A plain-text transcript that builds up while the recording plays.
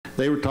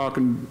they were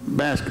talking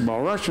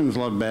basketball. Russians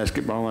love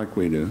basketball like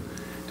we do.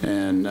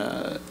 And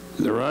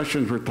the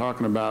Russians were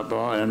talking about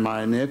ball, and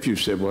my nephew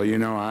said, well, you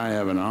know, I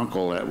have an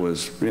uncle that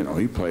was, you know,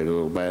 he played a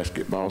little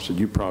basketball. Said,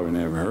 you probably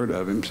never heard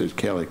of him. Says,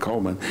 Kelly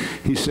Coleman.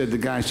 He said, the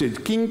guy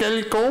said, King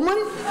Kelly Coleman?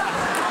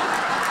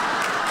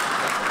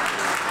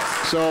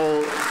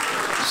 So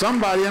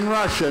somebody in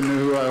Russia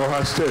knew who I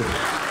was, too.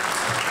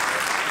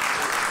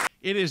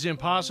 It is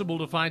impossible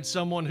to find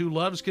someone who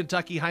loves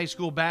Kentucky high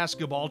school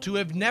basketball to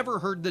have never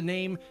heard the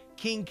name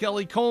King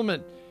Kelly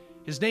Coleman.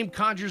 His name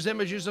conjures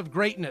images of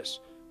greatness,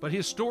 but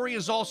his story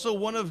is also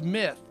one of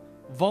myth,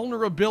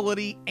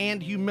 vulnerability,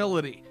 and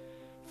humility.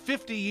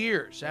 50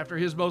 years after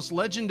his most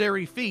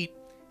legendary feat,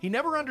 he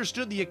never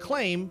understood the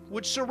acclaim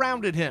which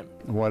surrounded him.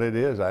 What it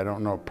is, I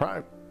don't know.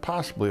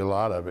 Possibly a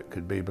lot of it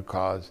could be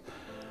because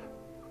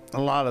a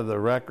lot of the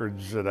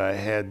records that I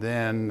had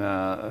then,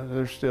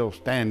 they're still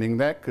standing.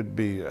 That could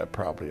be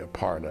probably a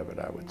part of it,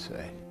 I would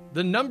say.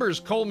 The numbers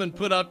Coleman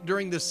put up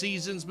during the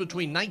seasons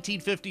between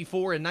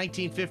 1954 and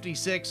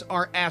 1956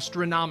 are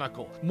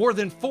astronomical. More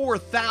than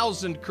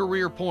 4,000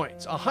 career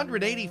points,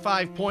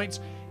 185 points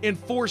in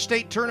 4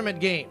 state tournament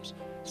games,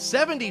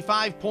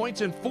 75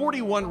 points and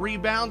 41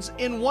 rebounds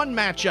in one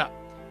matchup,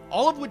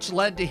 all of which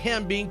led to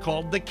him being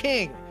called the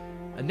King,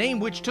 a name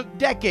which took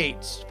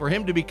decades for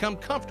him to become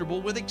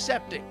comfortable with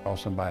accepting.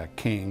 Also by a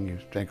king, you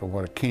think of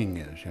what a king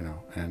is, you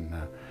know, and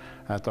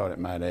I thought it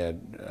might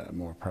add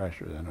more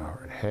pressure than I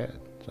already had,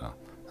 so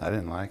I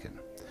didn't like it.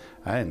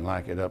 I didn't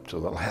like it up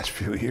till the last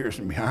few years,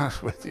 to be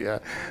honest with you.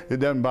 It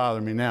doesn't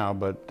bother me now,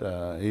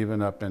 but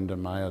even up into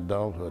my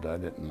adulthood, I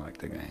didn't like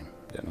the game.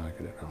 Didn't like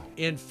it at all.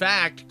 In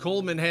fact,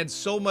 Coleman had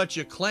so much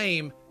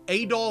acclaim,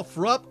 Adolph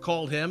Rupp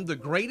called him the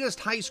greatest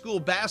high school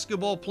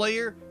basketball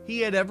player he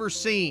had ever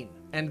seen.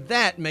 And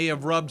that may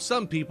have rubbed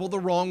some people the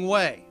wrong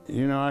way.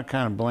 You know, I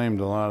kind of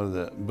blamed a lot of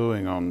the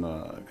booing on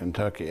the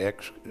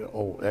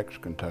old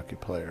ex-Kentucky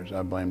players.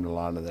 I blamed a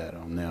lot of that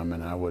on them,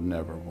 and I would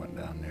never have went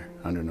down there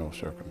under no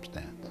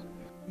circumstance.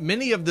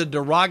 Many of the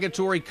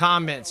derogatory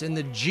comments and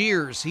the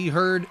jeers he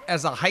heard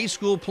as a high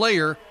school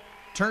player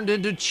turned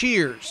into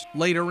cheers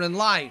later in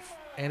life,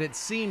 and it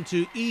seemed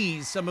to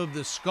ease some of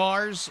the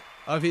scars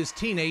of his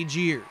teenage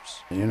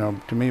years. You know,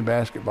 to me,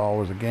 basketball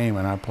was a game,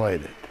 and I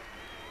played it.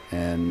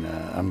 And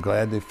I'm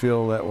glad they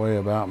feel that way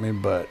about me,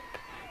 but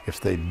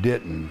if they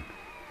didn't,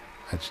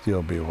 I'd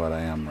still be what I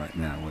am right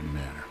now. It wouldn't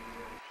matter.